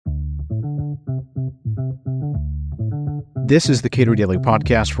This is the Cato Daily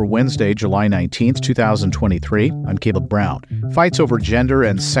Podcast for Wednesday, July 19th, 2023. I'm Caleb Brown. Fights over gender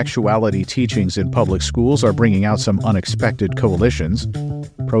and sexuality teachings in public schools are bringing out some unexpected coalitions.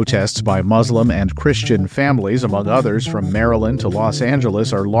 Protests by Muslim and Christian families, among others from Maryland to Los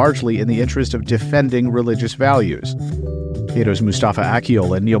Angeles, are largely in the interest of defending religious values. Cato's Mustafa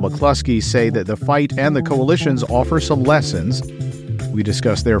Akyol and Neil McCluskey say that the fight and the coalitions offer some lessons. We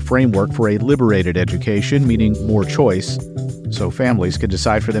discuss their framework for a liberated education, meaning more choice, so families can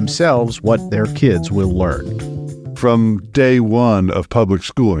decide for themselves what their kids will learn. From day one of public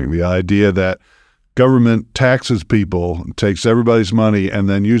schooling, the idea that government taxes people, takes everybody's money, and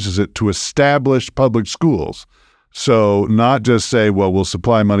then uses it to establish public schools. So not just say, well, we'll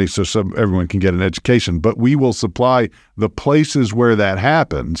supply money so everyone can get an education, but we will supply the places where that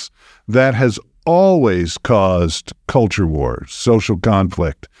happens. That has always caused culture wars, social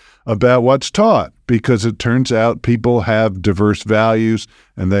conflict about what's taught, because it turns out people have diverse values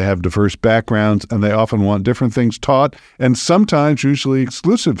and they have diverse backgrounds and they often want different things taught and sometimes usually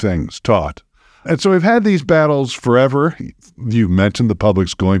exclusive things taught. And so we've had these battles forever. You mentioned the public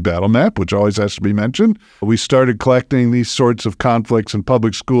schooling battle map, which always has to be mentioned. We started collecting these sorts of conflicts in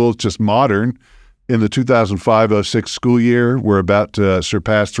public schools, just modern. In the 2005-06 school year, we're about to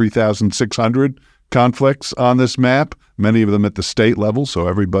surpass 3,600 conflicts on this map, many of them at the state level, so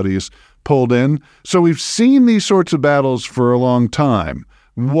everybody is pulled in. So we've seen these sorts of battles for a long time.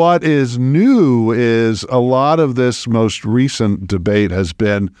 What is new is a lot of this most recent debate has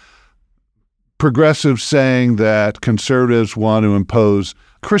been progressives saying that conservatives want to impose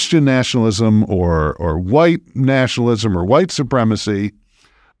Christian nationalism or white nationalism or white supremacy.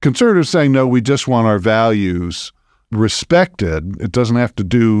 Conservatives saying, no, we just want our values respected. It doesn't have to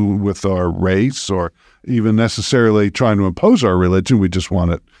do with our race or even necessarily trying to impose our religion. We just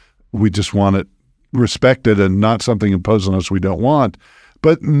want it respected and not something imposed on us we don't want.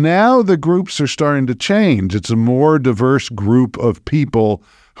 But now the groups are starting to change. It's a more diverse group of people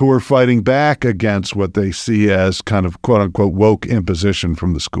who are fighting back against what they see as kind of quote unquote woke imposition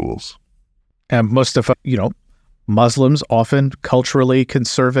from the schools. And Mustafa, Muslims often culturally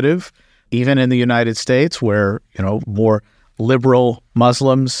conservative, even in the United States, where, more liberal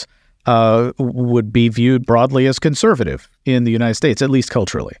Muslims would be viewed broadly as conservative in the United States, at least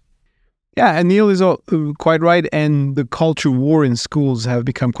culturally. Yeah, and Neil is quite right. And the culture war in schools have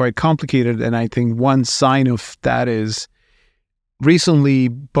become quite complicated. And I think one sign of that is recently,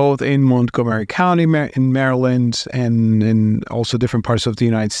 both in Montgomery County in Maryland and in also different parts of the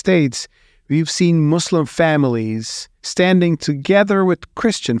United States, we've seen Muslim families standing together with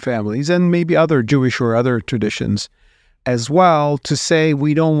Christian families and maybe other Jewish or other traditions as well to say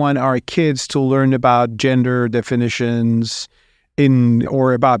we don't want our kids to learn about gender definitions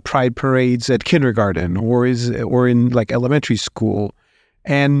or about pride parades at kindergarten or in like elementary school.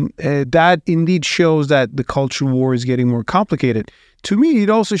 And that indeed shows that the culture war is getting more complicated. To me,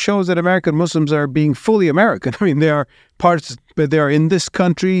 it also shows that American Muslims are being fully American. I mean, they are parts, but they are in this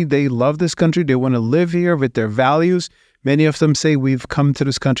country. They love this country. They want to live here with their values. Many of them say we've come to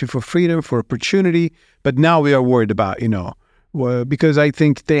this country for freedom, for opportunity, but now we are worried about, because I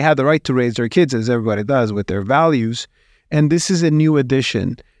think they have the right to raise their kids, as everybody does, with their values. And this is a new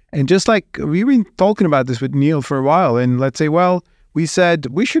addition. And just like we've been talking about this with Neil for a while, and let's say, we said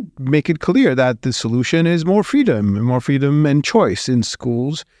we should make it clear that the solution is more freedom and choice in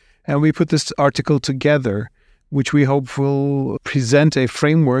schools. And we put this article together, which we hope will present a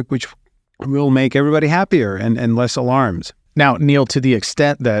framework which will make everybody happier and less alarmed. Now, Neil, to the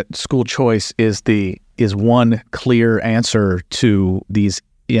extent that school choice is one clear answer to these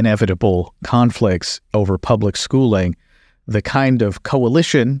inevitable conflicts over public schooling, the kind of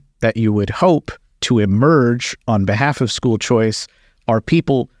coalition that you would hope to emerge on behalf of school choice are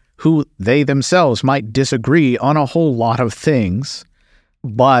people who they themselves might disagree on a whole lot of things,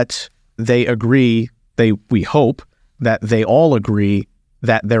 but they agree, we hope that they all agree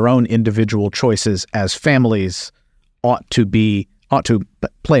that their own individual choices as families ought to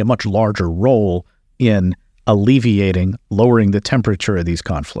play a much larger role in alleviating, lowering the temperature of these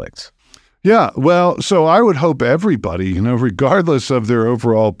conflicts. Yeah, well, so I would hope everybody, regardless of their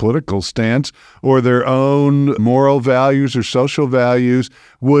overall political stance or their own moral values or social values,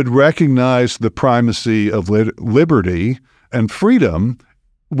 would recognize the primacy of liberty and freedom,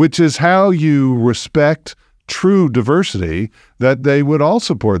 which is how you respect true diversity, that they would all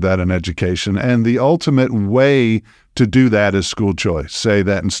support that in education. And the ultimate way to do that is school choice. Say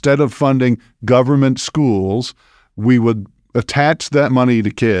that instead of funding government schools, we would attach that money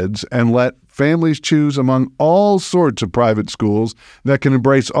to kids and let families choose among all sorts of private schools that can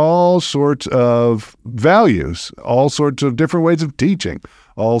embrace all sorts of values, all sorts of different ways of teaching,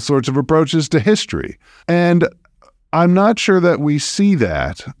 all sorts of approaches to history. And I'm not sure that we see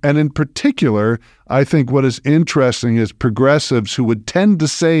that. And in particular, I think what is interesting is progressives who would tend to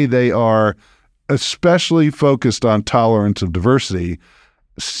say they are especially focused on tolerance of diversity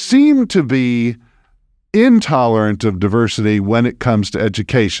seem to be intolerant of diversity when it comes to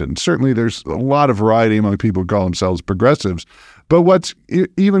education. Certainly there's a lot of variety among people who call themselves progressives. But what's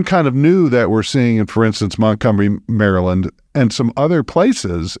even kind of new that we're seeing in, for instance, Montgomery, Maryland, and some other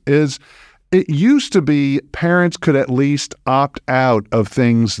places is it used to be parents could at least opt out of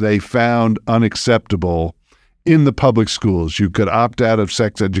things they found unacceptable in the public schools. You could opt out of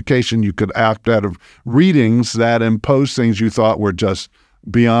sex education. You could opt out of readings that impose things you thought were just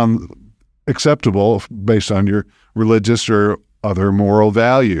beyond acceptable based on your religious or other moral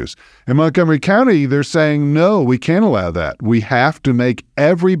values. In Montgomery County, they're saying, no, we can't allow that. We have to make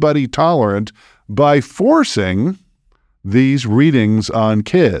everybody tolerant by forcing these readings on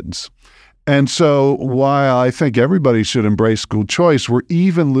kids. And so while I think everybody should embrace school choice, we're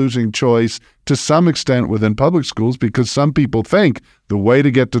even losing choice to some extent within public schools because some people think the way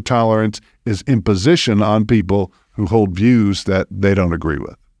to get to tolerance is imposition on people who hold views that they don't agree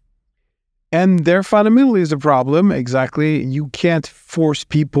with. And there fundamentally is a problem. Exactly. You can't force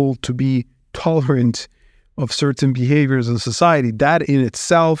people to be tolerant of certain behaviors in society. That in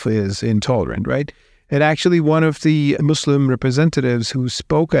itself is intolerant, right? And actually, one of the Muslim representatives who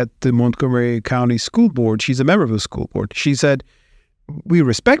spoke at the Montgomery County School Board, she's a member of the school board, she said, we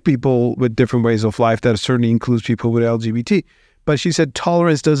respect people with different ways of life. That certainly includes people with LGBT. But she said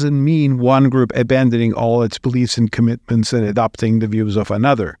tolerance doesn't mean one group abandoning all its beliefs and commitments and adopting the views of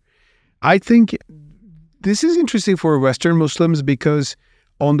another. I think this is interesting for Western Muslims because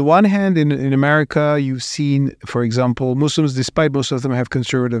on the one hand, in America, you've seen, for example, Muslims, despite most of them have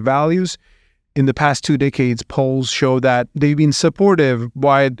conservative values, in the past 2 decades, polls show that they've been supportive,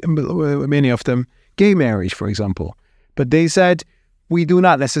 by many of them, gay marriage, for example. But they said, we do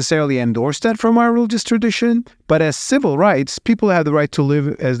not necessarily endorse that from our religious tradition, but as civil rights, people have the right to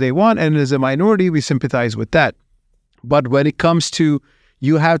live as they want, and as a minority, we sympathize with that. But when it comes to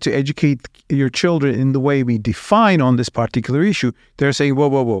you have to educate your children in the way we define on this particular issue, they're saying,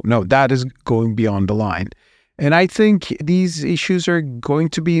 whoa, no, that is going beyond the line. And I think these issues are going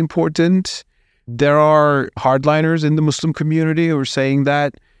to be important. There are hardliners in the Muslim community who are saying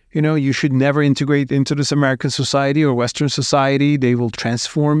that, you should never integrate into this American society or Western society. They will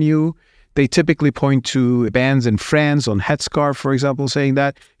transform you. They typically point to bans in France on headscarf, for example, saying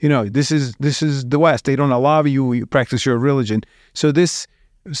that, this is the West. They don't allow you to practice your religion. So this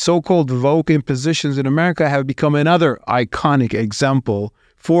so-called woke impositions in America have become another iconic example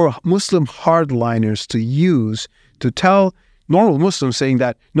for Muslim hardliners to use to tell normal Muslims saying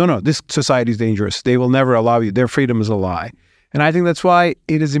that, no, this society is dangerous. They will never allow you. Their freedom is a lie. And I think that's why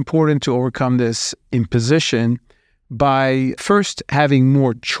it is important to overcome this imposition by first having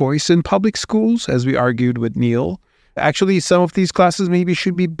more choice in public schools, as we argued with Neil. Actually, some of these classes maybe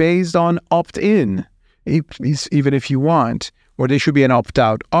should be based on opt-in, even if you want, or they should be an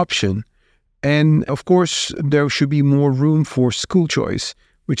opt-out option. And of course, there should be more room for school choice,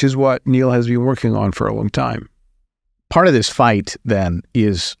 which is what Neil has been working on for a long time. Part of this fight, then,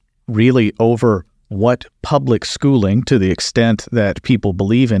 is really over what public schooling, to the extent that people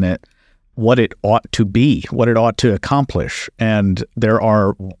believe in it, what it ought to be, what it ought to accomplish. And there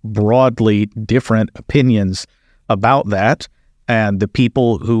are broadly different opinions about that. And the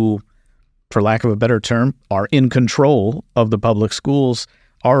people who, for lack of a better term, are in control of the public schools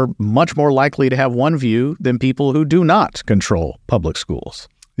are much more likely to have one view than people who do not control public schools.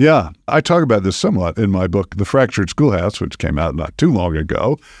 Yeah, I talk about this somewhat in my book, The Fractured Schoolhouse, which came out not too long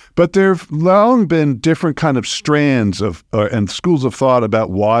ago. But there have long been different kind of strands of and schools of thought about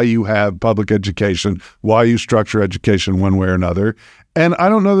why you have public education, why you structure education one way or another. And I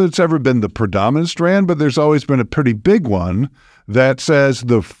don't know that it's ever been the predominant strand, but there's always been a pretty big one that says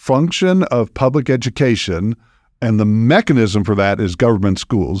the function of public education and the mechanism for that is government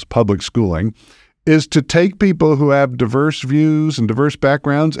schools, public schooling, is to take people who have diverse views and diverse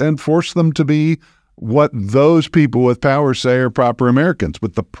backgrounds and force them to be what those people with power say are proper Americans,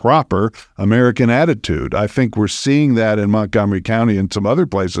 with the proper American attitude. I think we're seeing that in Montgomery County and some other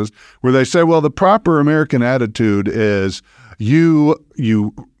places where they say, well, the proper American attitude is you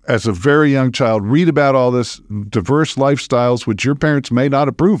as a very young child, read about all this diverse lifestyles, which your parents may not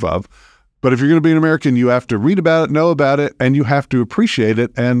approve of. But if you're going to be an American, you have to read about it, know about it, and you have to appreciate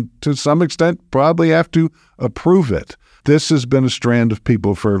it, and to some extent, probably have to approve it. This has been a strand of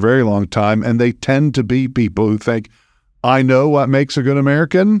people for a very long time, and they tend to be people who think, I know what makes a good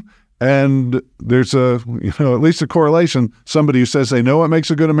American, and there's at least a correlation. Somebody who says they know what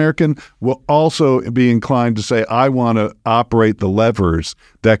makes a good American will also be inclined to say, I want to operate the levers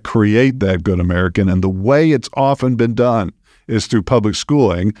that create that good American. And the way it's often been done is through public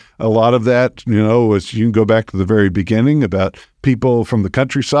schooling. A lot of that, is you can go back to the very beginning about people from the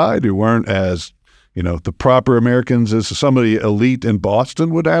countryside who weren't as, the proper Americans as somebody elite in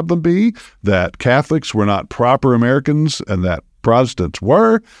Boston would have them be, that Catholics were not proper Americans and that Protestants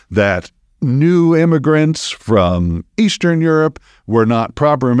were, that new immigrants from Eastern Europe were not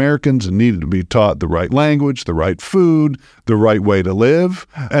proper Americans and needed to be taught the right language, the right food, the right way to live.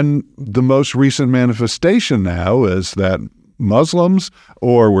 And the most recent manifestation now is that Muslims,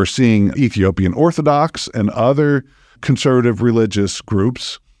 or we're seeing Ethiopian Orthodox and other conservative religious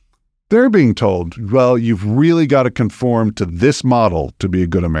groups, they're being told, well, you've really got to conform to this model to be a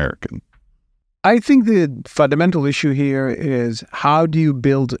good American. I think the fundamental issue here is how do you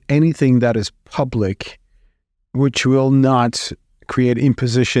build anything that is public, which will not create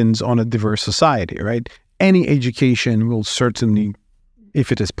impositions on a diverse society, right? Any education will certainly,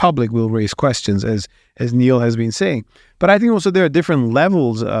 if it is public, will raise questions, as Neil has been saying. But I think also there are different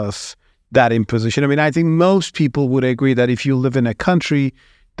levels of that imposition. I mean, I think most people would agree that if you live in a country,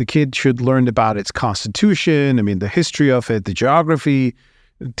 the kid should learn about its constitution, the history of it, the geography,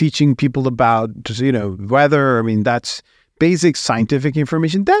 teaching people about, weather. That's basic scientific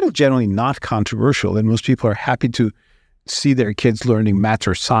information. That is generally not controversial, and most people are happy to see their kids learning math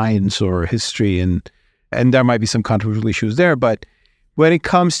or science or history, and there might be some controversial issues there. But when it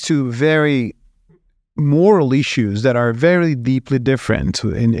comes to very moral issues that are very deeply different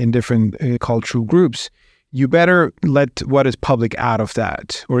in different cultural groups, you better let what is public out of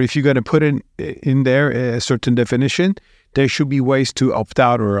that. Or if you're going to put in there a certain definition, there should be ways to opt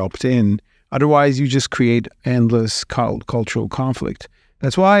out or opt in. Otherwise, you just create endless cultural conflict.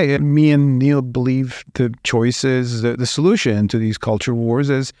 That's why me and Neil believe the choice is the solution to these culture wars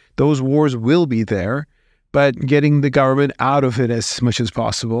is those wars will be there, but getting the government out of it as much as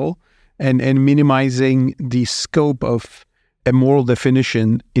possible and minimizing the scope of a moral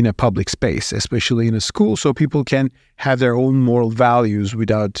definition in a public space, especially in a school, so people can have their own moral values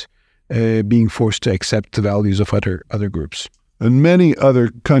without being forced to accept the values of other groups. And many other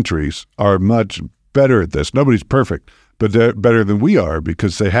countries are much better at this. Nobody's perfect, but they're better than we are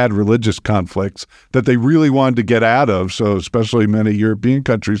because they had religious conflicts that they really wanted to get out of. So especially many European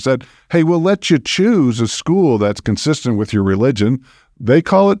countries said, hey, we'll let you choose a school that's consistent with your religion. They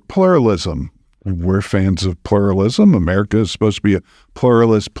call it pluralism. We're fans of pluralism. America is supposed to be a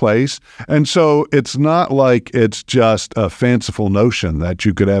pluralist place. And so it's not like it's just a fanciful notion that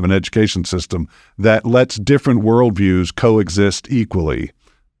you could have an education system that lets different worldviews coexist equally.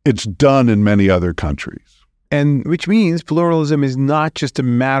 It's done in many other countries. And which means pluralism is not just a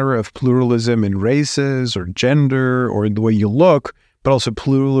matter of pluralism in races or gender or in the way you look, but also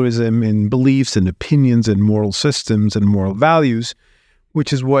pluralism in beliefs and opinions and moral systems and moral values,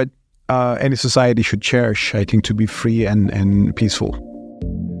 which is what any society should cherish, I think, to be free and peaceful.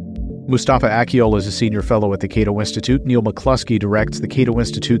 Mustafa Akyol is a senior fellow at the Cato Institute. Neil McCluskey directs the Cato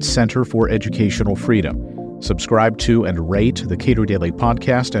Institute's Center for Educational Freedom. Subscribe to and rate the Cato Daily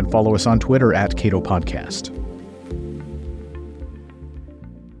Podcast and follow us on Twitter @Cato Podcast.